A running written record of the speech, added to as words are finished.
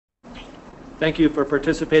Thank you for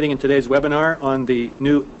participating in today's webinar on the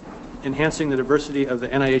new Enhancing the Diversity of the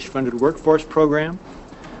NIH-Funded Workforce program.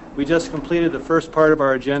 We just completed the first part of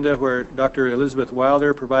our agenda where Dr. Elizabeth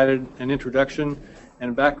Wilder provided an introduction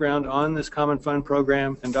and background on this Common Fund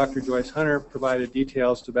program, and Dr. Joyce Hunter provided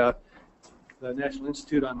details about the National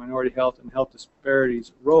Institute on Minority Health and Health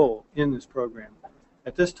Disparities' role in this program.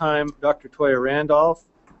 At this time, Dr. Toya Randolph,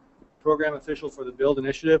 Program Official for the BUILD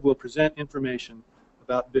Initiative, will present information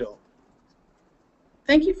about BUILD.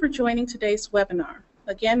 Thank you for joining today's webinar.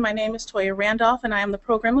 Again, my name is Toya Randolph, and I am the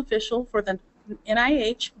Program Official for the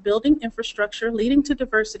NIH Building Infrastructure Leading to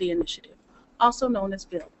Diversity Initiative, also known as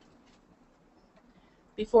BUILD.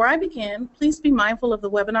 Before I begin, please be mindful of the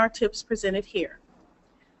webinar tips presented here.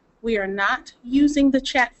 We are not using the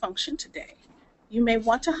chat function today. You may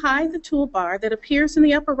want to hide the toolbar that appears in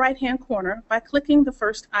the upper right-hand corner by clicking the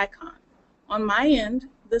first icon. On my end,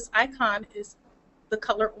 this icon is the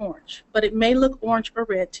color orange, but it may look orange or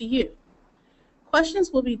red to you.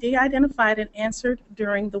 Questions will be de-identified and answered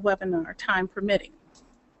during the webinar, time permitting.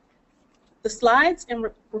 The slides and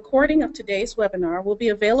recording of today's webinar will be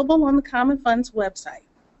available on the Common Fund's website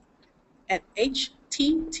at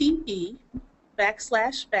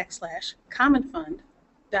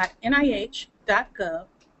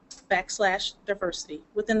http://commonfund.nih.gov/diversity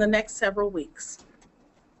within the next several weeks.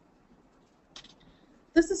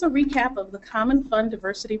 This is a recap of the Common Fund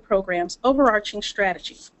Diversity Program's overarching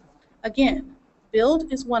strategy. Again,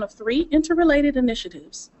 BUILD is one of 3 interrelated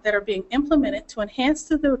initiatives that are being implemented to enhance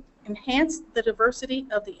the diversity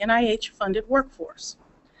of the NIH-funded workforce.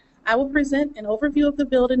 I will present an overview of the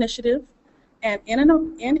BUILD initiative, and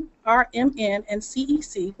NRMN and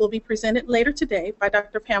CEC will be presented later today by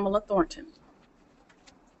Dr. Pamela Thornton.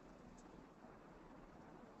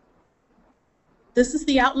 This is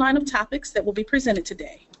the outline of topics that will be presented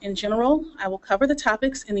today. In general, I will cover the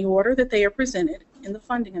topics in the order that they are presented in the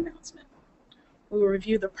funding announcement. We will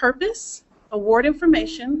review the purpose, award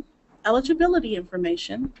information, eligibility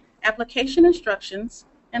information, application instructions,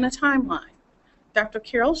 and a timeline. Dr.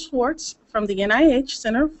 Carol Schwartz from the NIH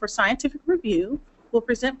Center for Scientific Review will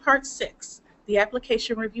present Part 6, the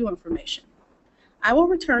application review information. I will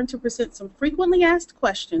return to present some frequently asked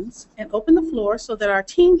questions and open the floor so that our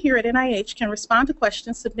team here at NIH can respond to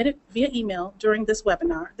questions submitted via email during this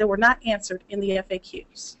webinar that were not answered in the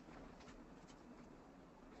FAQs.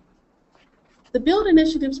 The BUILD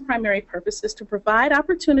initiative's primary purpose is to provide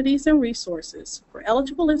opportunities and resources for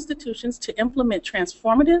eligible institutions to implement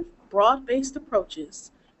transformative, broad-based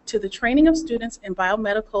approaches to the training of students in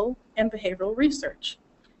biomedical and behavioral research.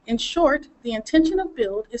 In short, the intention of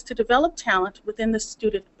BUILD is to develop talent within the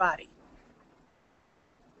student body.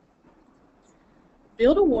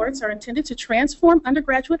 BUILD awards are intended to transform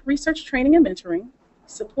undergraduate research training and mentoring,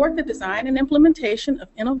 support the design and implementation of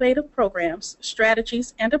innovative programs,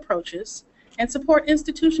 strategies, and approaches, and support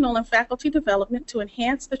institutional and faculty development to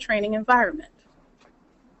enhance the training environment.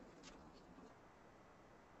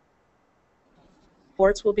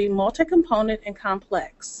 Awards will be multi-component and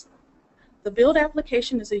complex. The BUILD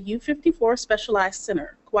application is a U54 Specialized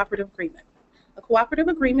Center cooperative agreement. A cooperative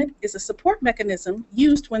agreement is a support mechanism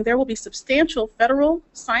used when there will be substantial federal,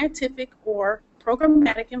 scientific, or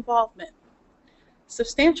programmatic involvement.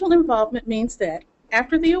 Substantial involvement means that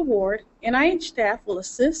after the award, NIH staff will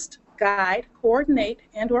assist, guide, coordinate,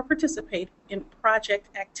 and/or participate in project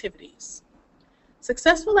activities.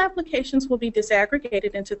 Successful applications will be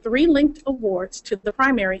disaggregated into 3 linked awards to the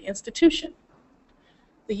primary institution.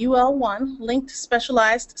 The UL1 Linked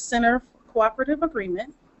Specialized Center Cooperative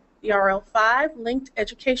Agreement, the RL5 Linked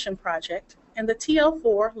Education Project, and the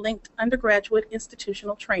TL4 Linked Undergraduate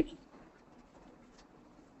Institutional Training.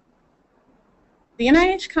 The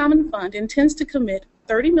NIH Common Fund intends to commit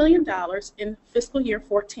 $30 million in fiscal year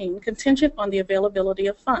 14, contingent on the availability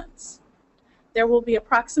of funds. There will be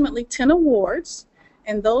approximately 10 awards,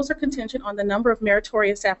 and those are contingent on the number of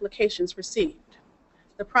meritorious applications received.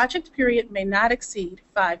 The project period may not exceed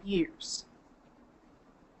 5 years.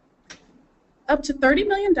 Up to $30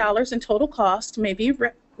 million in total cost may be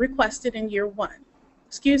requested in year 1.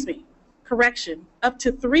 Up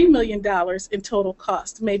to $3 million in total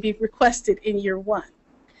cost may be requested in year 1.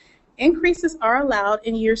 Increases are allowed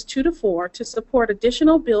in years 2 to 4 to support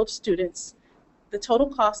additional BUILD students. The total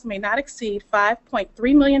cost may not exceed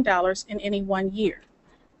 $5.3 million in any 1 year.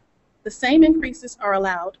 The same increases are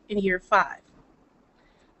allowed in year 5.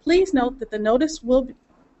 Please note that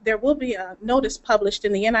there will be a notice published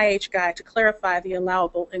in the NIH Guide to clarify the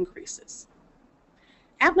allowable increases.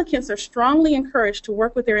 Applicants are strongly encouraged to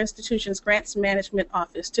work with their institution's grants management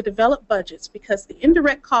office to develop budgets because the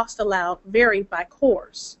indirect costs allowed vary by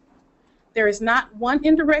cores. There is not one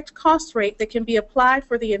indirect cost rate that can be applied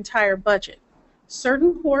for the entire budget.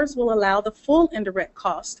 Certain cores will allow the full indirect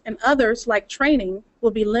cost, and others, like training,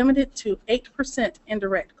 will be limited to 8%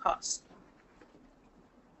 indirect cost.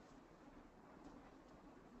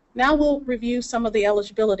 Now we'll review some of the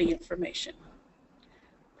eligibility information.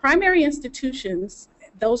 Primary institutions,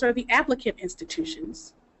 those are the applicant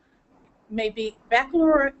institutions, may be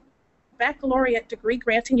baccalaureate degree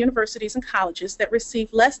granting universities and colleges that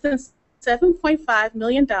receive less than $7.5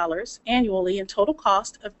 million annually in total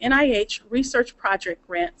cost of NIH research project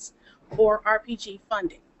grants or RPG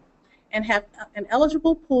funding, and have an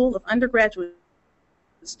eligible pool of undergraduate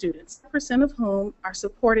students, 10% of whom are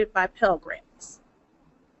supported by Pell Grants.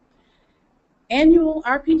 Annual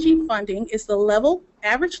RPG funding is the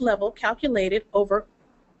average level calculated over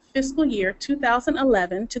fiscal year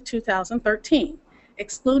 2011 to 2013,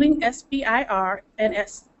 excluding SBIR and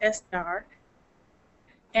SR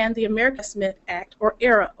and the American Smith Act or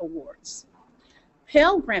ERA awards.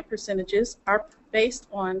 Pell Grant percentages are based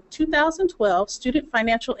on 2012 student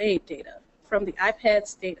financial aid data from the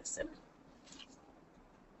IPADS Data Center.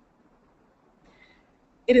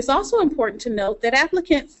 It is also important to note that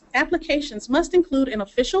applications must include an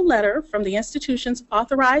official letter from the institution's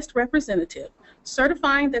authorized representative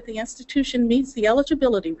certifying that the institution meets the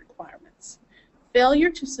eligibility requirements. Failure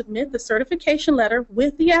to submit the certification letter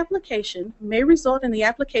with the application may result in the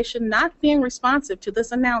application not being responsive to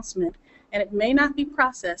this announcement, and it may not be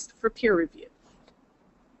processed for peer review.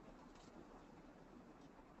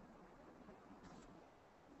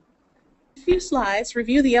 A few slides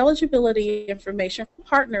review the eligibility information for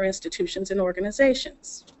partner institutions and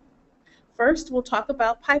organizations. First, we'll talk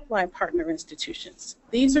about pipeline partner institutions.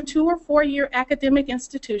 These are 2- or 4-year academic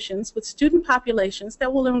institutions with student populations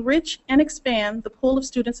that will enrich and expand the pool of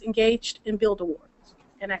students engaged in Build Awards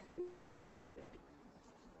and activities.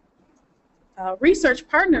 Research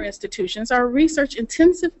partner institutions are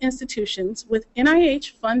research-intensive institutions with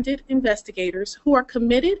NIH-funded investigators who are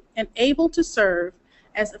committed and able to serve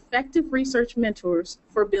as effective research mentors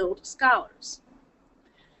for Build scholars.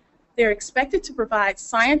 They're expected to provide a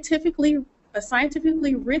scientifically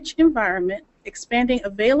rich environment, expanding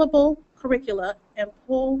available curricula, and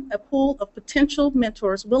a pool of potential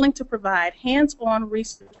mentors willing to provide hands-on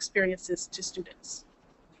research experiences to students.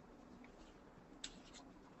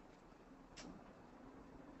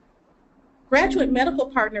 Graduate medical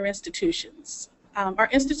partner institutions are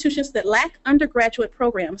institutions that lack undergraduate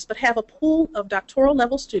programs but have a pool of doctoral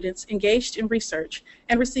level students engaged in research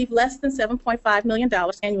and receive less than $7.5 million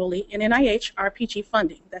annually in NIH RPG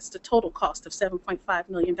funding. That's the total cost of $7.5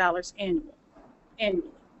 million annually.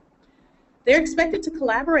 They're expected to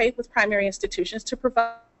collaborate with primary institutions to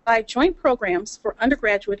provide joint programs for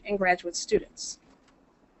undergraduate and graduate students.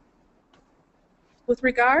 With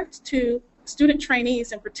regards to student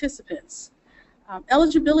trainees and participants,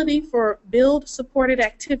 eligibility for Build-supported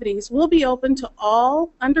activities will be open to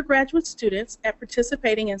all undergraduate students at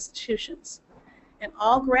participating institutions and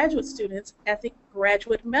all graduate students at the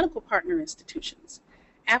graduate medical partner institutions.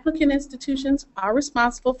 Applicant institutions are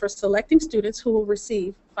responsible for selecting students who will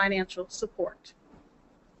receive financial support.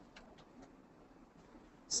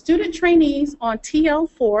 Student trainees on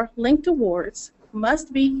TL4 linked awards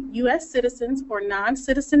must be U.S. citizens or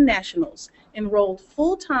non-citizen nationals enrolled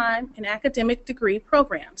full-time in academic degree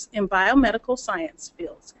programs in biomedical science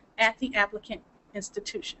fields at the applicant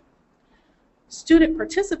institution. Student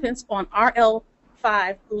participants on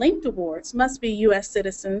RL5 linked awards must be U.S.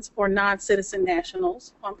 citizens or non-citizen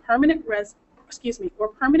nationals on permanent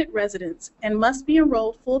residents and must be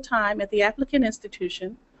enrolled full-time at the applicant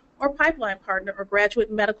institution or pipeline partner or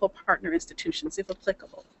graduate medical partner institutions if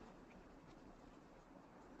applicable.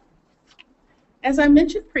 As I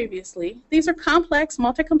mentioned previously, these are complex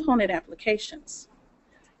multi-component applications.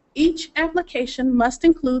 Each application must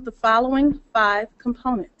include the following 5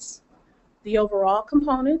 components: the overall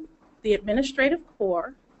component, the administrative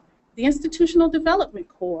core, the institutional development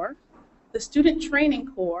core, the student training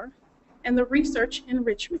core, and the research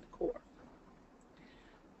enrichment core.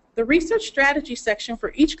 The research strategy section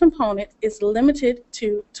for each component is limited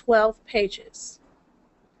to 12 pages.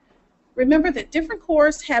 Remember that different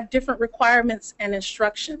cores have different requirements and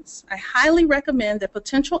instructions. I highly recommend that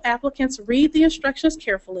potential applicants read the instructions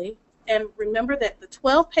carefully, and remember that the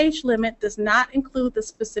 12-page limit does not include the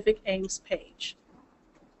specific aims page.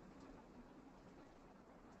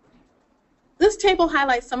 This table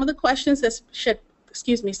highlights some of the questions that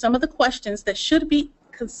should be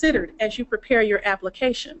considered as you prepare your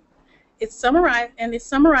application. It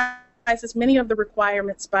summarizes many of the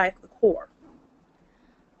requirements by the core.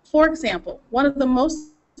 For example, one of the most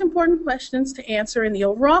important questions to answer in the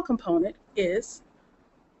overall component is,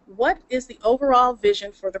 what is the overall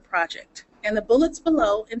vision for the project? And the bullets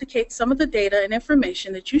below indicate some of the data and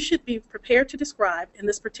information that you should be prepared to describe in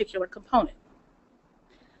this particular component.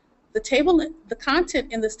 The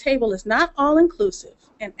content in this table is not all-inclusive,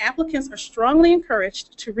 and applicants are strongly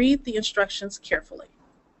encouraged to read the instructions carefully.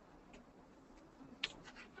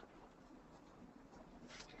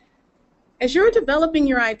 As you're developing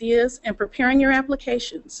your ideas and preparing your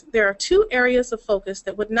applications, there are two areas of focus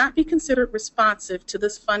that would not be considered responsive to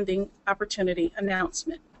this funding opportunity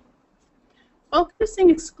announcement. Focusing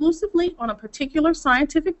exclusively on a particular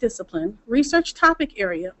scientific discipline, research topic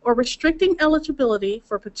area, or restricting eligibility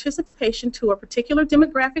for participation to a particular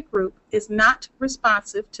demographic group is not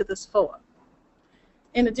responsive to this FOA.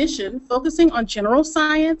 In addition, focusing on general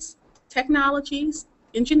science, technologies,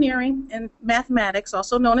 engineering, and mathematics,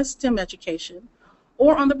 also known as STEM education,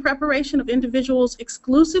 or on the preparation of individuals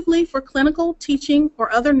exclusively for clinical, teaching,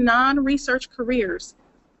 or other non-research careers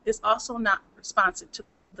is also not responsive to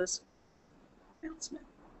this announcement.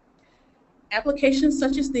 Applications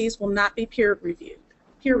such as these will not be peer reviewed.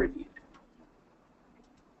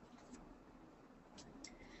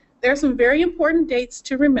 There are some very important dates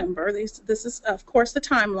to remember. This is, of course, the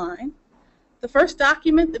timeline. The first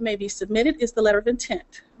document that may be submitted is the letter of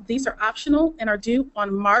intent. These are optional and are due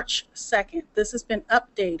on March 2nd. This has been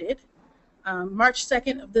updated March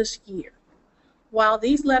 2nd of this year. While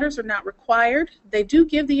these letters are not required, they do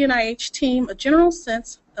give the NIH team a general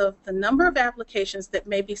sense of the number of applications that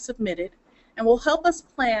may be submitted and will help us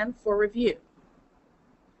plan for review.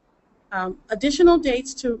 Additional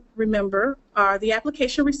dates to remember are the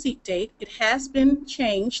application receipt date. It has been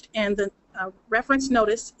changed, and the reference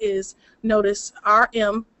notice is notice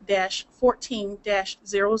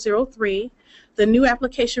RM-14-003. The new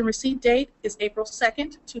application receipt date is April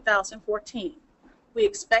 2nd, 2014. We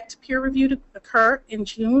expect peer review to occur in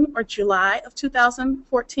June or July of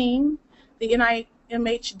 2014. The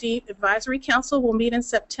NIMHD Advisory Council will meet in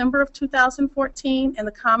September of 2014, and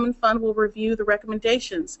the Common Fund will review the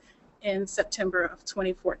recommendations in September of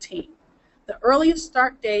 2014. The earliest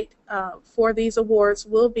start date for these awards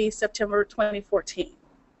will be September 2014.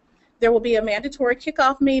 There will be a mandatory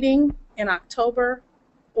kickoff meeting in October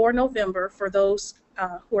or November for those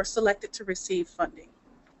who are selected to receive funding.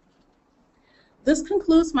 This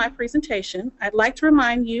concludes my presentation. I'd like to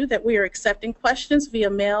remind you that we are accepting questions via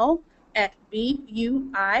mail at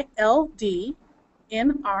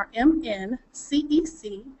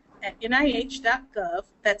buildnrmncec@nih.gov.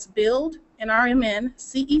 That's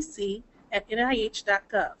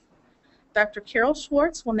buildnrmncec@nih.gov. Dr. Carol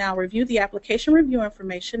Schwartz will now review the application review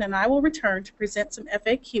information, and I will return to present some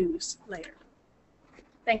FAQs later.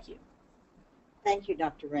 Thank you. Thank you,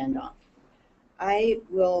 Dr. Randolph. I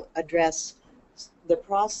will address the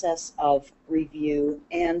process of review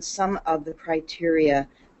and some of the criteria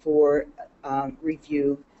for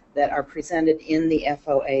review that are presented in the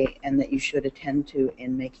FOA and that you should attend to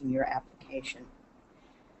in making your application.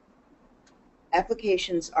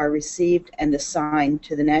 Applications are received and assigned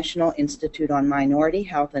to the National Institute on Minority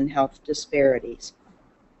Health and Health Disparities.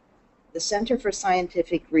 The Center for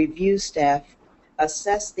Scientific Review staff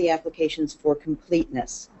assess the applications for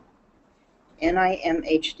completeness.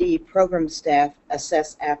 NIMHD program staff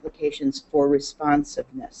assess applications for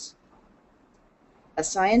responsiveness. A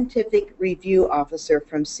scientific review officer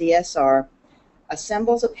from CSR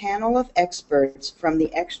assembles a panel of experts from the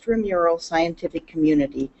extramural scientific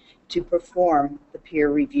community to perform the peer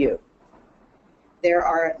review. There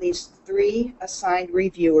are at least 3 assigned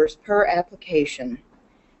reviewers per application.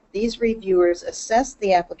 These reviewers assess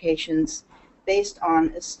the applications based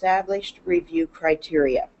on established review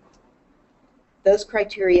criteria. Those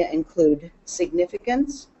criteria include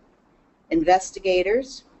significance,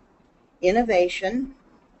 investigators, innovation,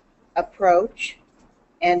 approach,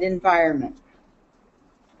 and environment.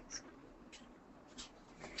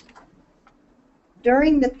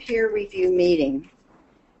 During the peer review meeting,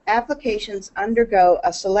 applications undergo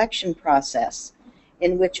a selection process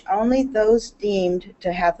in which only those deemed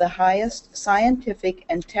to have the highest scientific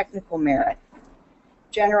and technical merit,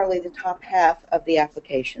 generally the top half of the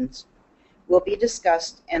applications, will be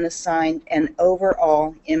discussed and assigned an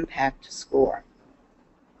overall impact score.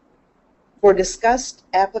 For discussed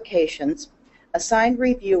applications, assigned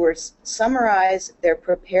reviewers summarize their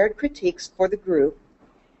prepared critiques for the group,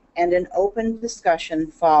 and an open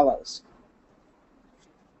discussion follows.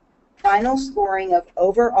 Final scoring of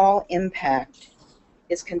overall impact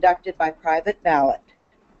is conducted by private ballot.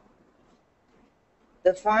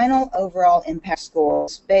 The final overall impact score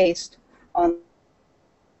is based on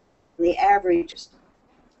the averages.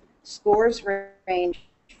 Scores range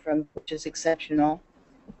from which is exceptional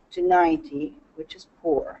to 90, which is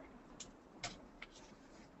poor.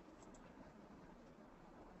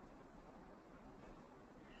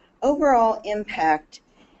 Overall impact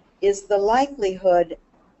is the likelihood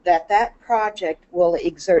that that project will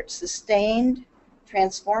exert sustained,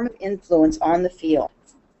 transformative influence on the field.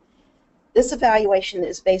 This evaluation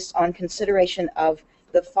is based on consideration of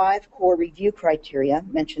the 5 core review criteria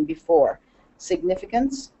mentioned before: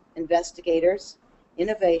 significance, investigators,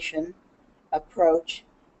 innovation, approach,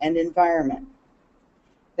 and environment.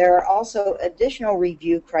 There are also additional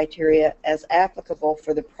review criteria as applicable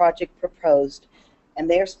for the project proposed, and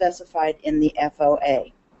they are specified in the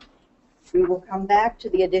FOA. We will come back to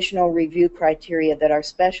the additional review criteria that are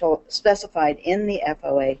specified in the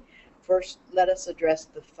FOA. First, let us address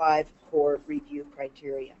the 5 core review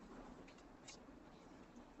criteria.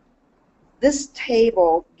 This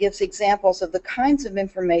table gives examples of the kinds of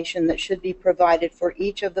information that should be provided for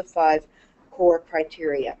each of the 5 core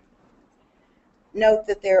criteria. Note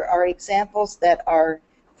that there are examples that are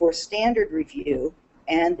for standard review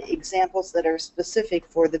and examples that are specific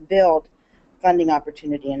for the build funding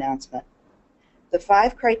opportunity announcement. The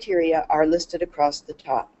 5 criteria are listed across the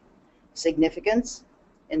top: significance,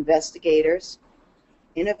 investigators,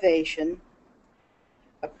 innovation,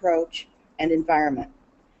 approach, and environment.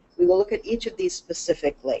 We will look at each of these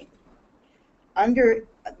specifically. Under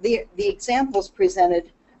the examples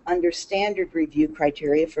presented under standard review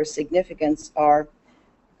criteria for significance are: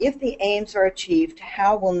 if the aims are achieved,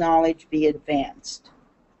 how will knowledge be advanced?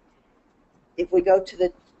 If we go to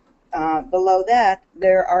the below that,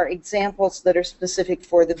 there are examples that are specific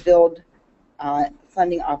for the build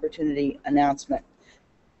funding opportunity announcement.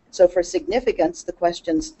 So for significance, the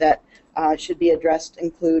questions that should be addressed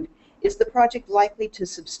include: is the project likely to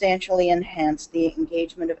substantially enhance the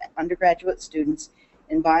engagement of undergraduate students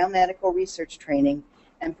in biomedical research training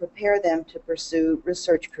and prepare them to pursue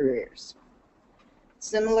research careers?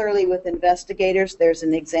 Similarly, with investigators, there's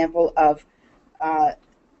an example of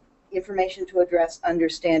information to address under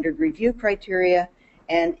standard review criteria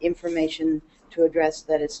and information to address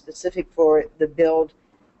that is specific for the build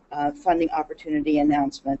funding opportunity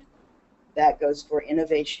announcement. That goes for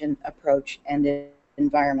innovation, approach, and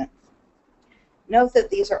environment. Note that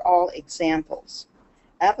these are all examples.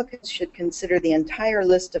 Applicants should consider the entire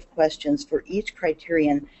list of questions for each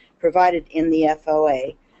criterion provided in the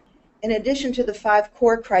FOA. In addition to the 5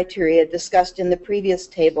 core criteria discussed in the previous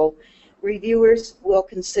table, reviewers will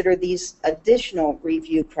consider these additional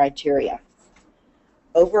review criteria: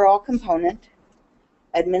 overall component,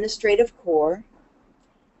 administrative core,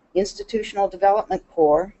 institutional development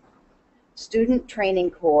core, student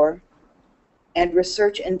training core, and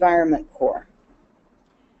research environment core.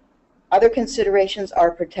 Other considerations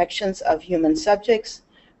are protections of human subjects,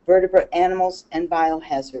 vertebrate animals, and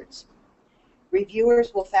biohazards.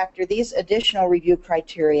 Reviewers will factor these additional review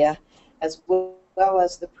criteria as well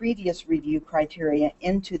as the previous review criteria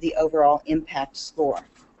into the overall impact score.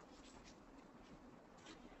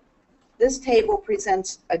 This table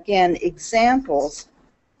presents, again, examples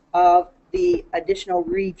of the additional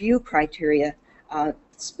review criteria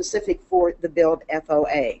specific for the build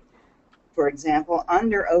FOA. For example,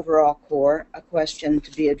 under overall core, a question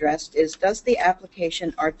to be addressed is: does the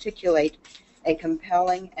application articulate a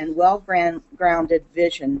compelling and well-grounded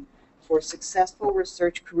vision for successful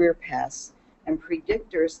research career paths and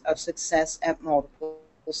predictors of success at multiple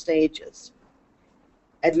stages?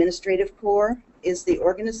 Administrative core: is the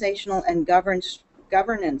organizational and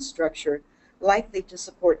governance structure likely to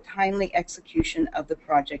support timely execution of the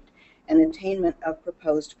project and attainment of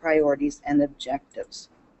proposed priorities and objectives?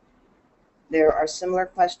 There are similar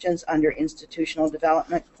questions under institutional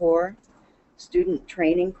development core, student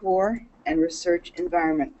training core, and research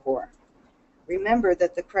environment core. Remember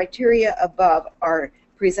that the criteria above are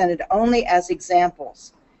presented only as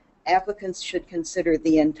examples. Applicants should consider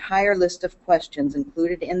the entire list of questions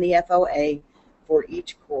included in the FOA for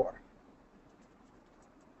each core.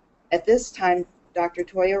 At this time, Dr.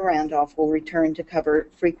 Toya Randolph will return to cover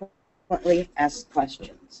frequently asked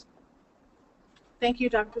questions. Thank you,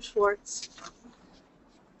 Dr. Schwartz.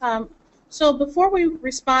 So before we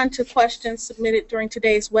respond to questions submitted during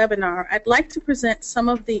today's webinar, I'd like to present some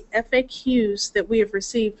of the FAQs that we have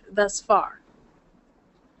received thus far.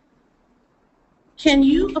 Can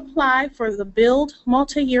you apply for the Build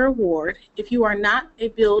Multi-Year Award if you are not a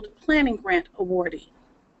Build Planning Grant awardee?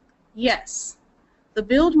 Yes. The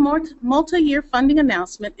Build Multi-Year Funding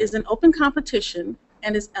Announcement is an open competition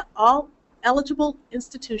and all eligible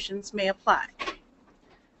institutions may apply.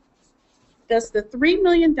 Does the $3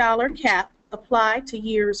 million cap apply to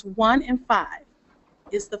years 1 and 5?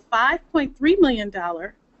 Is the $5.3 million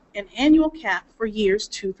an annual cap for years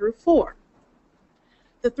 2 through 4.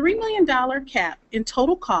 The $3 million cap in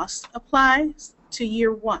total costs applies to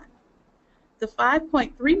year 1. The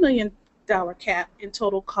 $5.3 million cap in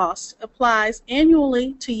total costs applies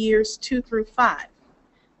annually to years 2 through 5.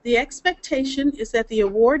 The expectation is that the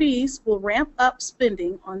awardees will ramp up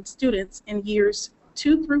spending on students in years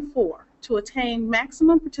 2 through 4 to attain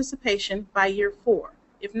maximum participation by year 4,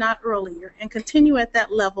 if not earlier, and continue at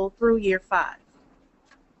that level through year 5.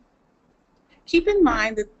 Keep in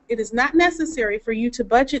mind that it is not necessary for you to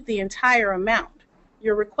budget the entire amount.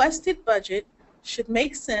 Your requested budget should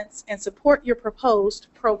make sense and support your proposed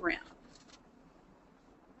program.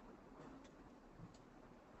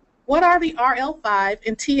 What are the RL5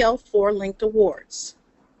 and TL4 linked awards?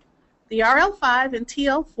 The RL5 and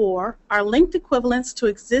TL4 are linked equivalents to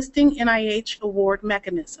existing NIH award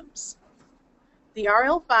mechanisms. The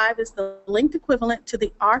RL5 is the linked equivalent to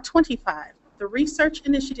the R25, the Research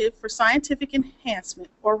Initiative for Scientific Enhancement,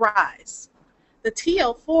 or RISE. The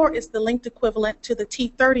TL4 is the linked equivalent to the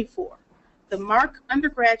T34, the MARC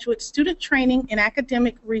Undergraduate Student Training in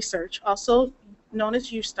Academic Research, also known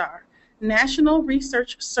as USTAR, National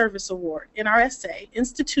Research Service Award, NRSA,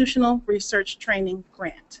 Institutional Research Training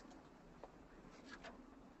Grant.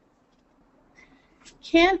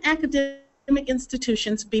 Can academic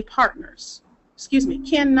institutions be partners?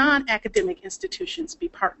 Can non-academic institutions be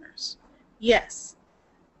partners? Yes.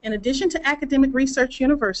 In addition to academic research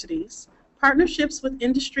universities, partnerships with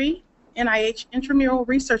industry, NIH intramural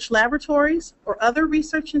research laboratories, or other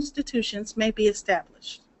research institutions may be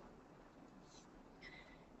established.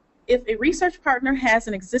 If a research partner has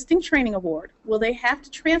an existing training award, will they have to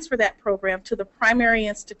transfer that program to the primary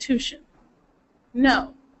institution?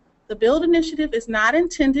 No. The BUILD initiative is not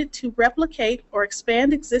intended to replicate or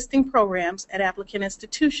expand existing programs at applicant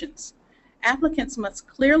institutions. Applicants must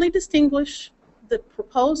clearly distinguish the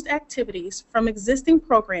proposed activities from existing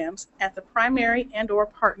programs at the primary and/or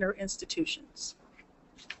partner institutions.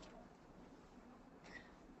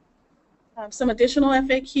 Some additional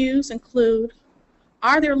FAQs include,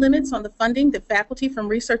 are there limits on the funding that faculty from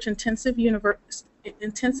research-intensive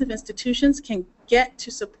institutions can get to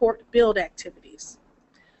support BUILD activities?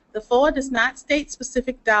 The FOA does not state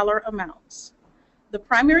specific dollar amounts. The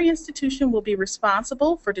primary institution will be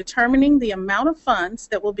responsible for determining the amount of funds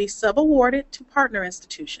that will be subawarded to partner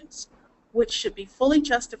institutions, which should be fully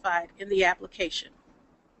justified in the application.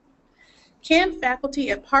 Can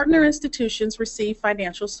faculty at partner institutions receive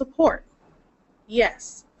financial support?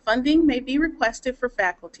 Yes, funding may be requested for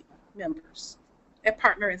faculty members at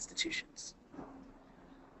partner institutions.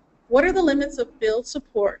 What are the limits of BUILD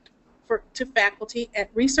support to faculty at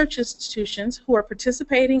research institutions who are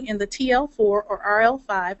participating in the TL4 or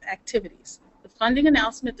RL5 activities? The funding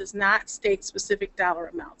announcement does not state specific dollar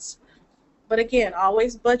amounts. But again,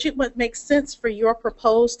 always budget what makes sense for your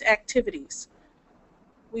proposed activities.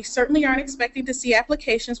 We certainly aren't expecting to see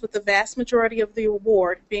applications with the vast majority of the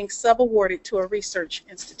award being subawarded to a research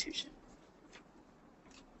institution.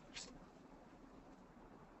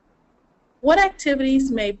 What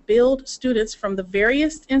activities may BUILD students from the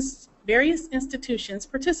various institutions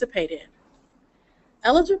participate in?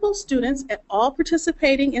 Eligible students at all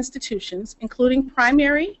participating institutions, including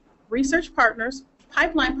primary, research partners,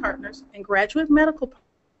 pipeline partners, and graduate medical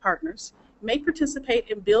partners, may participate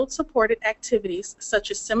in BUILD-supported activities such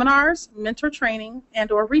as seminars, mentor training,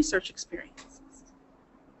 and/or research experiences.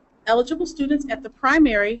 Eligible students at the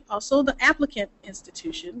primary, also the applicant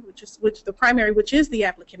institution, which is the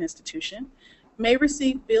applicant institution, may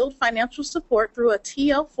receive BUILD financial support through a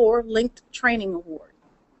TL4 linked training award.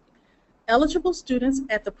 Eligible students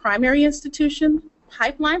at the primary institution,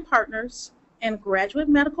 pipeline partners, and graduate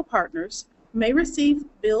medical partners may receive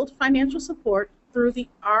BUILD financial support through the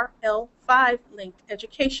RL5 linked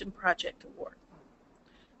education project award.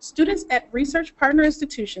 Students at research partner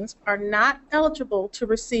institutions are not eligible to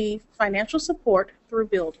receive financial support through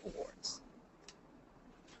BUILD awards.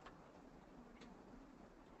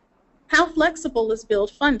 How flexible is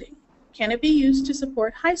BUILD funding? Can it be used to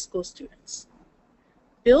support high school students?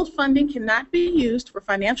 BUILD funding cannot be used for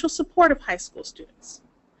financial support of high school students.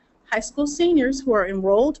 High school seniors who are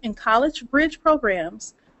enrolled in college bridge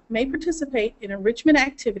programs may participate in enrichment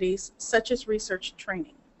activities such as research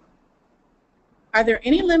training. Are there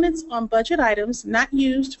any limits on budget items not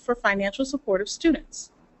used for financial support of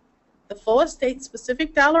students? The FOA states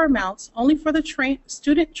specific dollar amounts only for the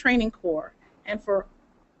student training corps and for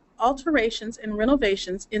alterations and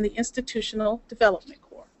renovations in the institutional development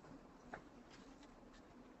corps.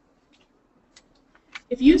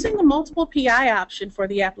 If using the multiple PI option for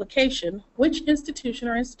the application, which institution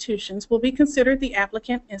or institutions will be considered the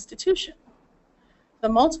applicant institution? The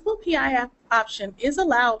multiple PI option is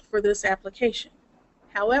allowed for this application.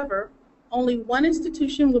 However, only one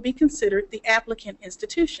institution will be considered the applicant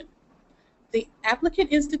institution. The applicant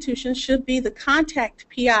institution should be the contact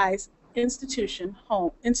PI's institutional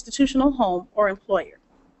home or employer.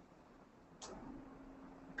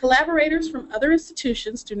 Collaborators from other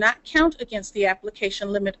institutions do not count against the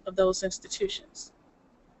application limit of those institutions.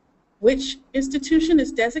 Which institution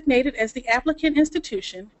is designated as the applicant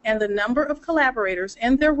institution and the number of collaborators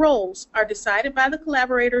and their roles are decided by the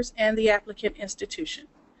collaborators and the applicant institution.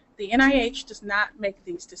 The NIH does not make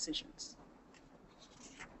these decisions.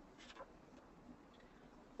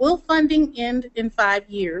 Will funding end in 5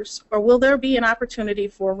 years, or will there be an opportunity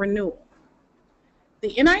for renewal?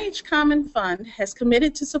 The NIH Common Fund has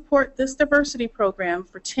committed to support this diversity program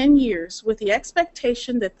for 10 years with the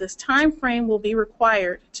expectation that this time frame will be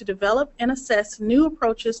required to develop and assess new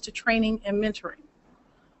approaches to training and mentoring.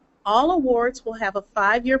 All awards will have a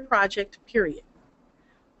 5-year project period.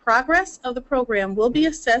 Progress of the program will be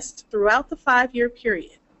assessed throughout the 5-year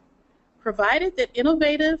period. Provided that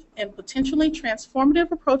innovative and potentially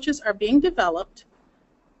transformative approaches are being developed,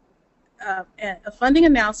 a funding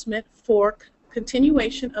announcement for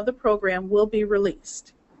continuation of the program will be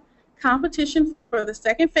released. Competition for the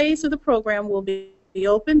second phase of the program will be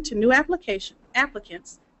open to new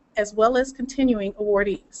applicants as well as continuing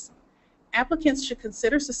awardees. Applicants should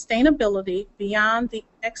consider sustainability beyond the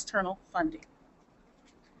external funding.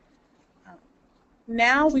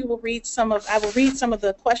 Now I will read some of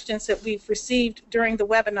the questions that we've received during the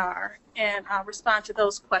webinar, and I'll respond to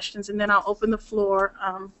those questions, and then I'll open the floor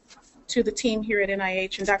to the team here at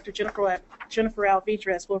NIH, and Dr. Jennifer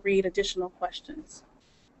Alvidrez will read additional questions.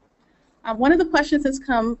 One of the questions that's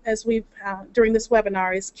come as during this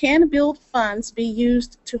webinar is, can build funds be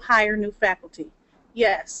used to hire new faculty?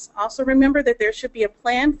 Yes. Also remember that there should be a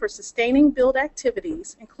plan for sustaining build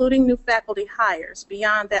activities, including new faculty hires,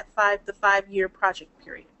 beyond that the 5-year project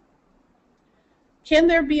period. Can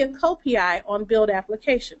there be a co-PI on build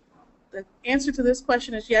application? The answer to this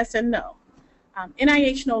question is yes and no.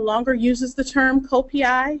 NIH no longer uses the term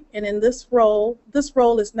co-PI, and in this role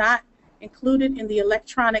is not included in the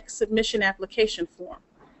electronic submission application form.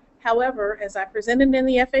 However, as I presented in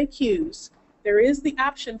the FAQs, there is the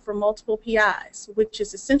option for multiple PIs, which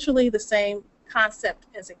is essentially the same concept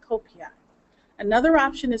as a co-PI. Another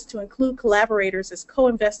option is to include collaborators as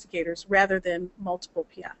co-investigators rather than multiple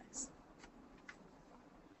PIs.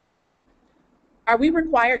 Are we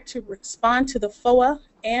required to respond to the FOA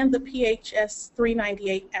and the PHS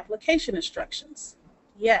 398 application instructions?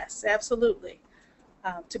 Yes, absolutely.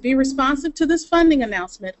 To be responsive to this funding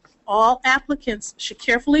announcement, all applicants should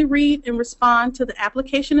carefully read and respond to the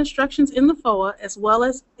application instructions in the FOA as well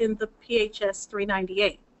as in the PHS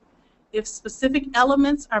 398. If specific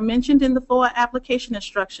elements are mentioned in the FOA application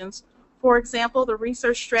instructions, for example, the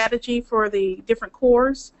research strategy for the different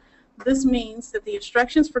cores, this means that the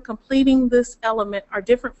instructions for completing this element are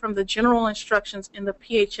different from the general instructions in the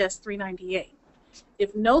PHS 398.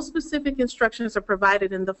 If no specific instructions are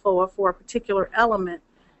provided in the FOA for a particular element,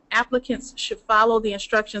 applicants should follow the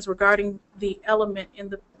instructions regarding the element in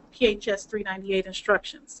the PHS 398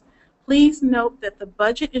 instructions. Please note that the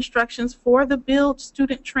budget instructions for the Build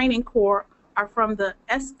Student Training Core are from the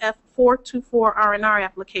SF 424 R&R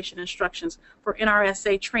application instructions for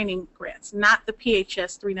NRSA training grants, not the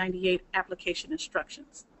PHS 398 application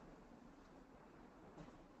instructions.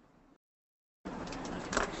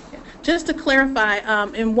 Just to clarify,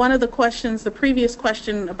 in one of the questions, the previous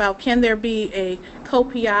question about can there be a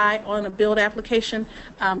co-PI on a build application,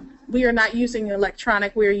 we are not using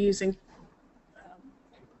electronic, we are using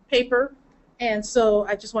paper, and so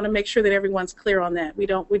I just want to make sure that everyone's clear on that. We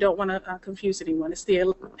don't want to confuse anyone. It's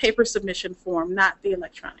the paper submission form, not the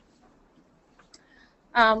electronic.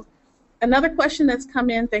 Another question that's come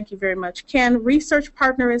in, thank you very much. Can research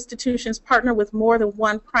partner institutions partner with more than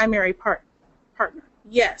one primary partner?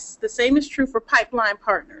 Yes, the same is true for pipeline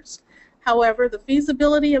partners. However, the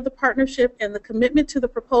feasibility of the partnership and the commitment to the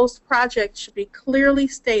proposed project should be clearly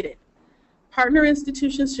stated. Partner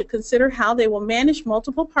institutions should consider how they will manage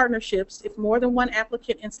multiple partnerships if more than one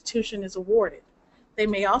applicant institution is awarded. They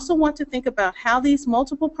may also want to think about how these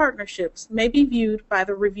multiple partnerships may be viewed by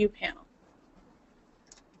the review panel.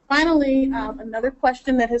 Finally, another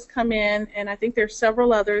question that has come in, and I think there's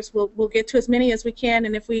several others. We'll get to as many as we can,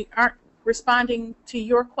 and if we aren't responding to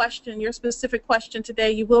your question, your specific question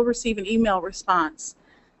today, you will receive an email response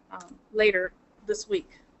later this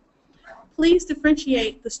week. Please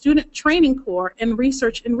differentiate the Student Training Core and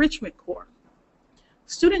Research Enrichment Core.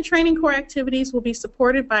 Student Training Core activities will be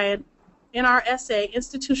supported by an NRSA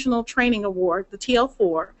Institutional Training Award, the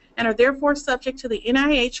TL4, and are therefore subject to the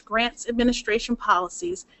NIH grants administration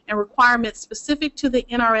policies and requirements specific to the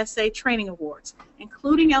NRSA training awards,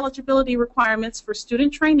 including eligibility requirements for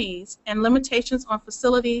student trainees and limitations on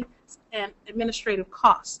facility and administrative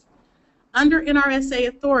costs. Under NRSA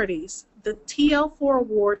authorities, the TL4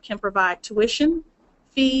 award can provide tuition,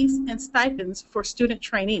 fees, and stipends for student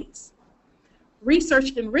trainees.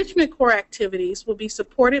 Research Enrichment Corps activities will be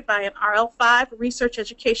supported by an RL5 Research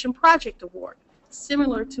Education Project Award,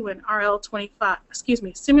 similar to an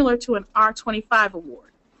R25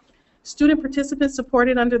 award. Student participants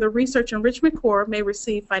supported under the Research Enrichment Corps may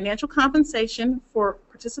receive financial compensation for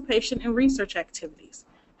participation in research activities.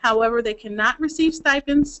 However, they cannot receive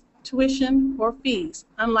stipends, tuition, or fees,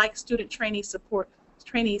 unlike student trainees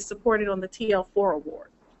supported on the TL4 award.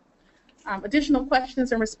 Additional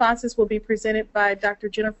questions and responses will be presented by Dr.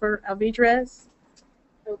 Jennifer Alvidrez.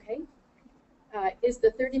 Okay. Is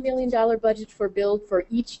the $30 million budget for build for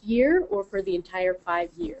each year or for the entire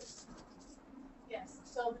 5 years? Yes,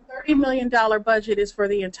 so the $30 million budget is for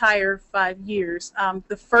the entire 5 years.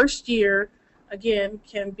 The first year, again,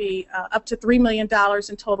 can be up to $3 million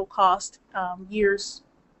in total cost. Years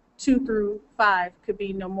 2 through 5 could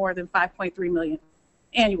be no more than $5.3 million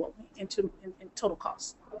annually in total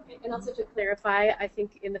cost. Okay. And also to clarify, I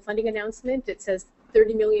think in the funding announcement it says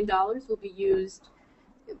 $30 million will be used.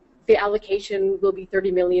 The allocation will be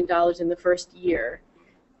 $30 million in the first year.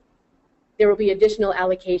 There will be additional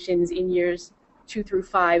allocations in years 2 through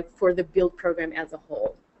 5 for the build program as a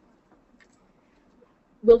whole.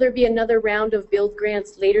 Will there be another round of build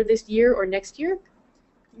grants later this year or next year?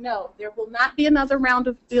 No, there will not be another round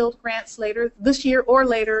of build grants later this year or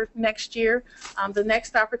later next year. The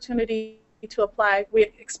next opportunity to apply, we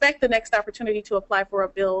expect the next opportunity to apply for a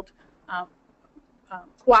build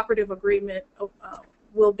cooperative agreement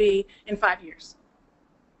will be in 5 years.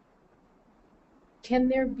 Can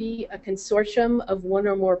there be a consortium of one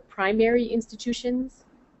or more primary institutions?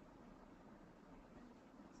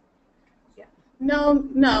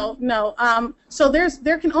 No. So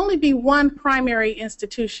there can only be one primary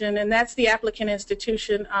institution, and that's the applicant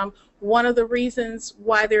institution. One of the reasons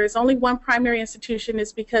why there is only one primary institution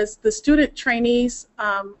is because the student trainees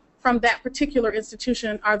from that particular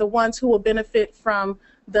institution are the ones who will benefit from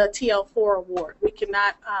the TL4 award. We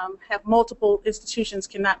cannot have multiple institutions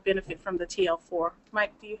cannot benefit from the TL4.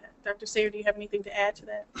 Mike, Dr. Sayer, do you have anything to add to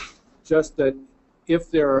that? Just that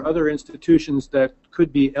if there are other institutions that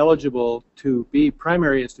could be eligible to be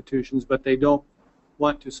primary institutions, but they don't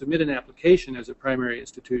want to submit an application as a primary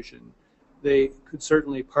institution, they could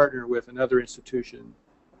certainly partner with another institution.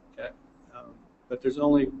 But there's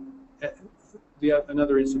only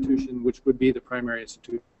another institution which would be the primary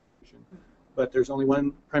institution. But there's only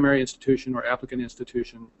one primary institution or applicant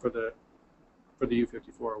institution for the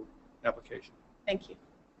U54 application. Thank you.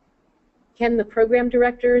 Can the program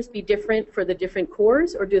directors be different for the different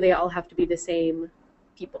corps, or do they all have to be the same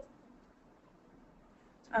people?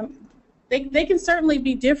 They can certainly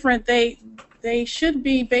be different. They should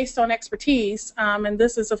be based on expertise, and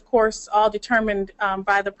this is, of course, all determined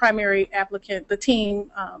by the primary applicant, the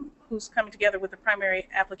team who's coming together with the primary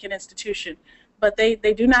applicant institution. But they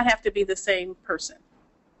do not have to be the same person.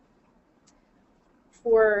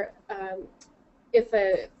 For if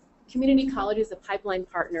a community college is a pipeline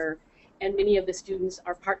partner and many of the students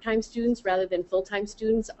are part-time students rather than full-time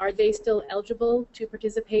students, are they still eligible to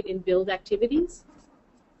participate in build activities?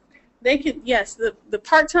 They can, yes, the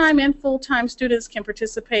part-time and full-time students can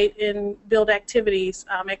participate in build activities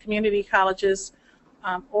at community colleges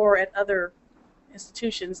or at other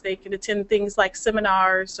institutions. They can attend things like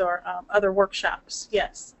seminars or other workshops,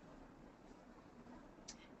 yes.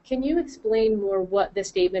 Can you explain more what the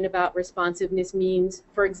statement about responsiveness means?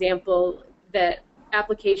 For example, that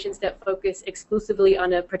applications that focus exclusively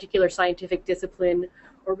on a particular scientific discipline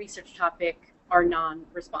or research topic are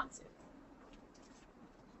non-responsive.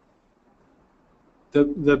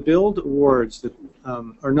 The build awards that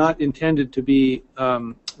are not intended to be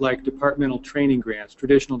like departmental training grants,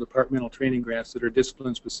 traditional departmental training grants that are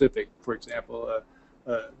discipline specific. For example,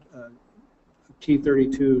 a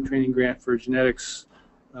T32 training grant for genetics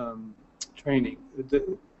training.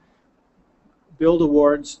 The build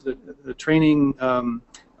awards, the training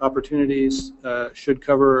opportunities should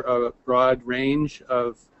cover a broad range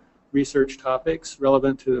of research topics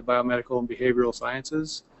relevant to the biomedical and behavioral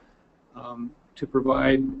sciences. To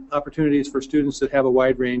provide opportunities for students that have a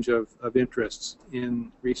wide range of interests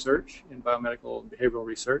in research, in biomedical and behavioral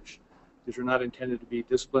research. These are not intended to be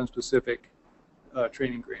discipline-specific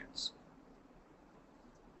training grants.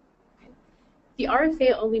 The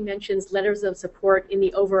RFA only mentions letters of support in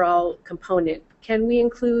the overall component. Can we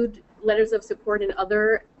include letters of support in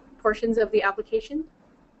other portions of the application?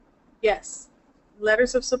 Yes.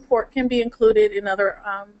 Letters of support can be included in other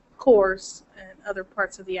cores and other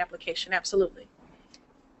parts of the application, absolutely.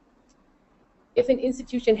 If an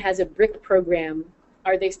institution has a BRIC program,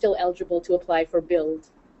 are they still eligible to apply for BUILD?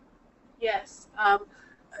 Yes.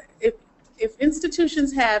 If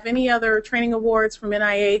institutions have any other training awards from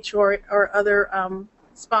NIH or other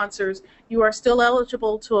sponsors, you are still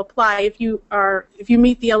eligible to apply if you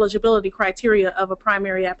meet the eligibility criteria of a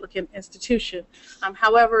primary applicant institution.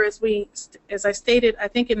 However, as I stated, I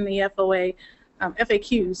think in the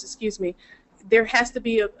FAQs, excuse me, there has to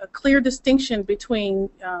be a clear distinction between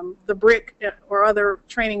the BRIC or other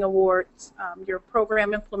training awards, your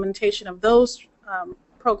program implementation of those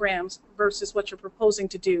programs versus what you're proposing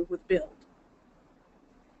to do with BUILD.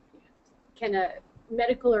 Can a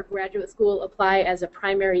medical or graduate school apply as a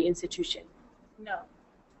primary institution? No.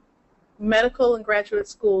 Medical and graduate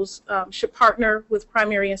schools should partner with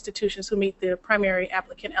primary institutions who meet the primary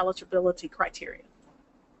applicant eligibility criteria.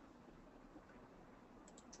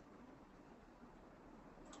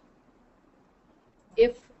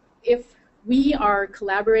 If we are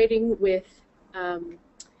collaborating with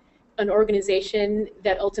an organization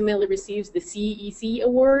that ultimately receives the CEC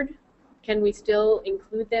award, can we still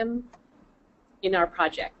include them in our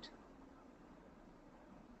project?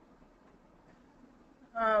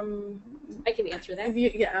 I can answer that.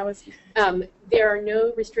 Yeah, I was. There are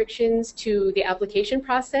no restrictions to the application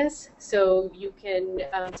process, so you can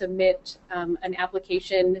submit an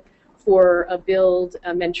application for a BUILD,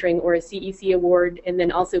 a mentoring, or a CEC award, and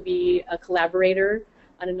then also be a collaborator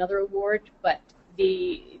on another award. But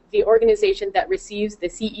the organization that receives the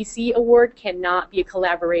CEC award cannot be a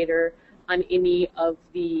collaborator on any of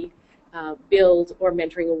the BUILD or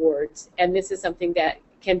mentoring awards. And this is something that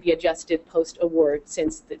can be adjusted post-award,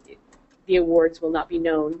 since the awards will not be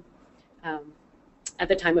known at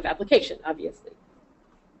the time of application, obviously.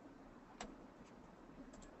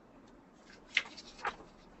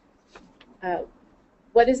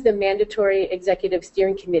 What is the mandatory executive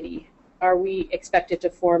steering committee? Are we expected to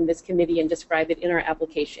form this committee and describe it in our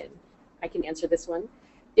application? I can answer this one.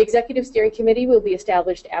 The executive steering committee will be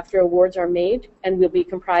established after awards are made and will be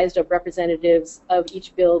comprised of representatives of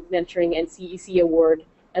each BUILD, mentoring, and CEC award,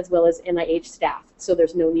 as well as NIH staff. So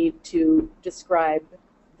there's no need to describe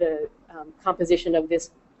the composition of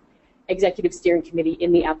this executive steering committee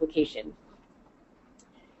in the application.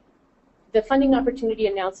 The funding opportunity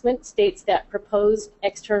announcement states that proposed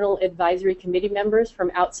external advisory committee members from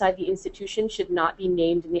outside the institution should not be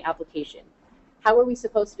named in the application. How are we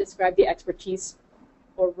supposed to describe the expertise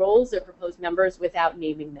or roles of proposed members without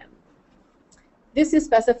naming them? This is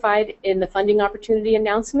specified in the funding opportunity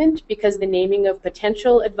announcement because the naming of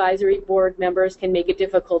potential advisory board members can make it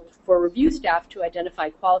difficult for review staff to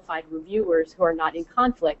identify qualified reviewers who are not in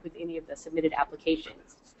conflict with any of the submitted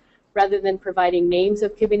applications. Rather than providing names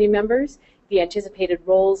of committee members, the anticipated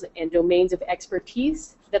roles and domains of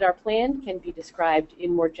expertise that are planned can be described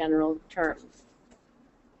in more general terms.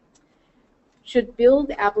 Should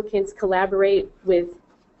BUILD applicants collaborate with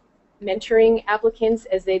mentoring applicants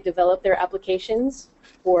as they develop their applications,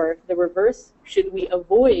 or the reverse? Should we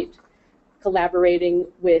avoid collaborating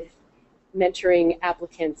with mentoring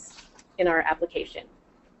applicants in our application?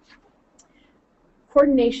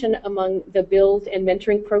 Coordination among the BUILD and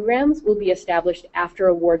mentoring programs will be established after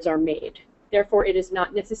awards are made. Therefore, it is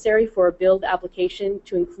not necessary for a BUILD application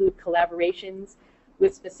to include collaborations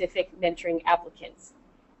with specific mentoring applicants.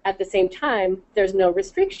 At the same time, there's no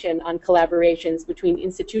restriction on collaborations between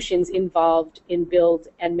institutions involved in BUILD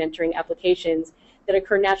and mentoring applications that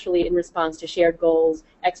occur naturally in response to shared goals,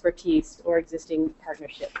 expertise, or existing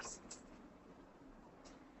partnerships.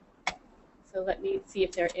 So let me see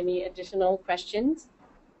if there are any additional questions.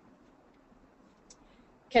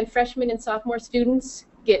 Can freshmen and sophomore students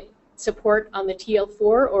get support on the TL4,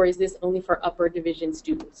 or is this only for upper division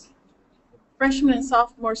students? Freshmen and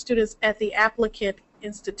sophomore students at the applicant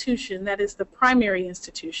institution, that is the primary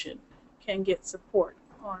institution, can get support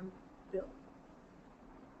on BUILD.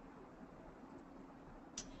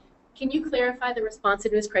 Can you clarify the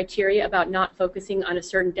responsiveness criteria about not focusing on a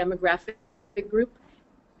certain demographic group?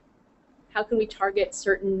 How can we target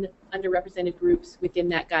certain underrepresented groups within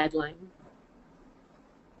that guideline?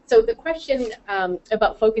 So the question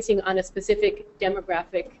about focusing on a specific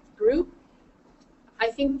demographic group, I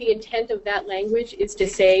think the intent of that language is to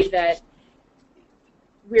say that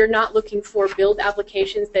we're not looking for BUILD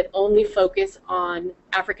applications that only focus on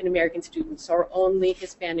African American students, or only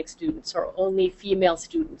Hispanic students, or only female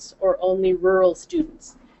students, or only rural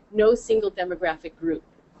students. No single demographic group.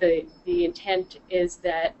 The intent is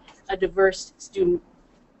that a diverse student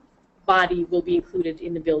body will be included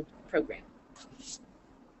in the build program.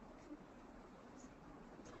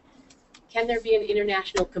 Can there be an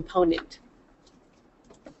international component?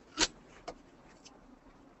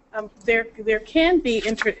 There can be,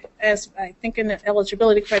 as I think in the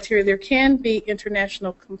eligibility criteria, there can be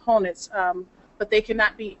international components, but they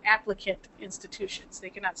cannot be applicant institutions. They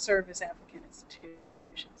cannot serve as applicant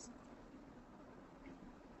institutions.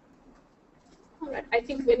 All right. I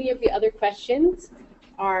think many of the other questions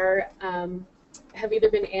are have either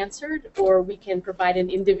been answered, or we can provide an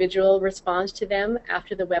individual response to them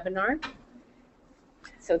after the webinar.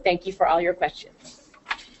 So thank you for all your questions.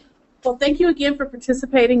 Well, thank you again for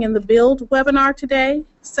participating in the BUILD webinar today.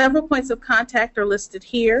 Several points of contact are listed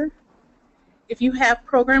here. If you have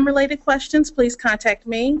program-related questions, please contact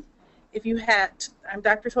me. I'm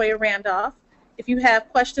Dr. Toya Randolph. If you have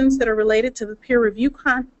questions that are related to the peer review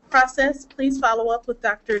process, please follow up with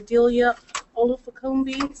Dr. Delia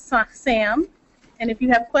Olufakumbi Sam. And if you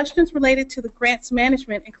have questions related to the grants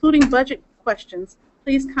management, including budget questions,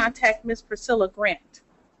 please contact Ms. Priscilla Grant.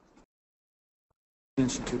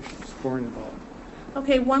 Institutions, foreign involvement.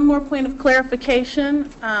 Okay, one more point of clarification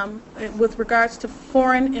with regards to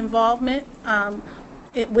foreign involvement.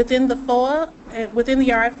 Within the FOA, within the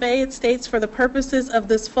RFA, it states for the purposes of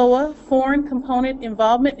this FOA, foreign component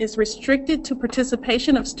involvement is restricted to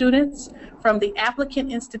participation of students from the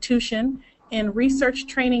applicant institution in research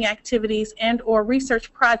training activities and/or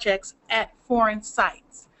research projects at foreign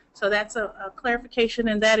sites. So that's a clarification,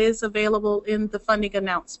 and that is available in the funding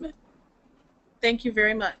announcement. Thank you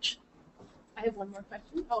very much. I have one more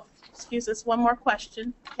question. Oh, excuse us, one more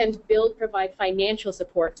question. Can BUILD provide financial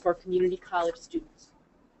support for community college students?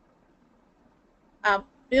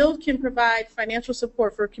 BUILD can provide financial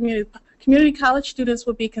support for community college students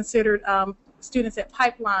would be considered students at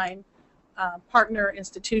pipeline partner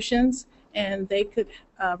institutions, and they could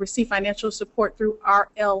receive financial support through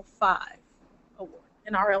RL5 award,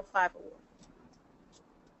 an RL5 award.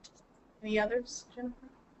 Any others, Jennifer?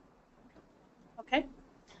 Okay.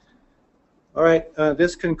 All right,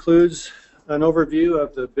 this concludes an overview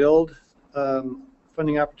of the BUILD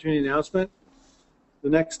funding opportunity announcement. The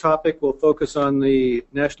next topic will focus on the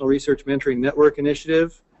National Research Mentoring Network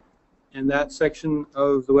Initiative, and that section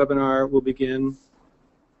of the webinar will begin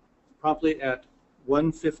promptly at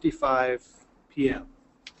 1:55 p.m.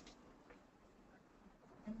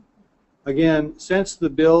 Again, since the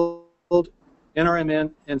BUILD,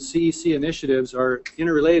 NRMN, and CEC initiatives are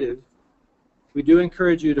interrelated, we do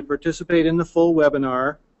encourage you to participate in the full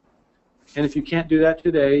webinar, and if you can't do that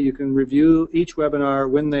today, you can review each webinar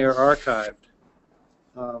when they are archived.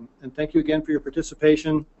 And thank you again for your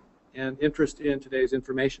participation and interest in today's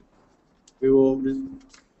information. We will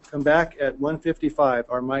come back at 1:55.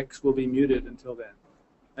 Our mics will be muted until then.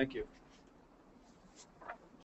 Thank you.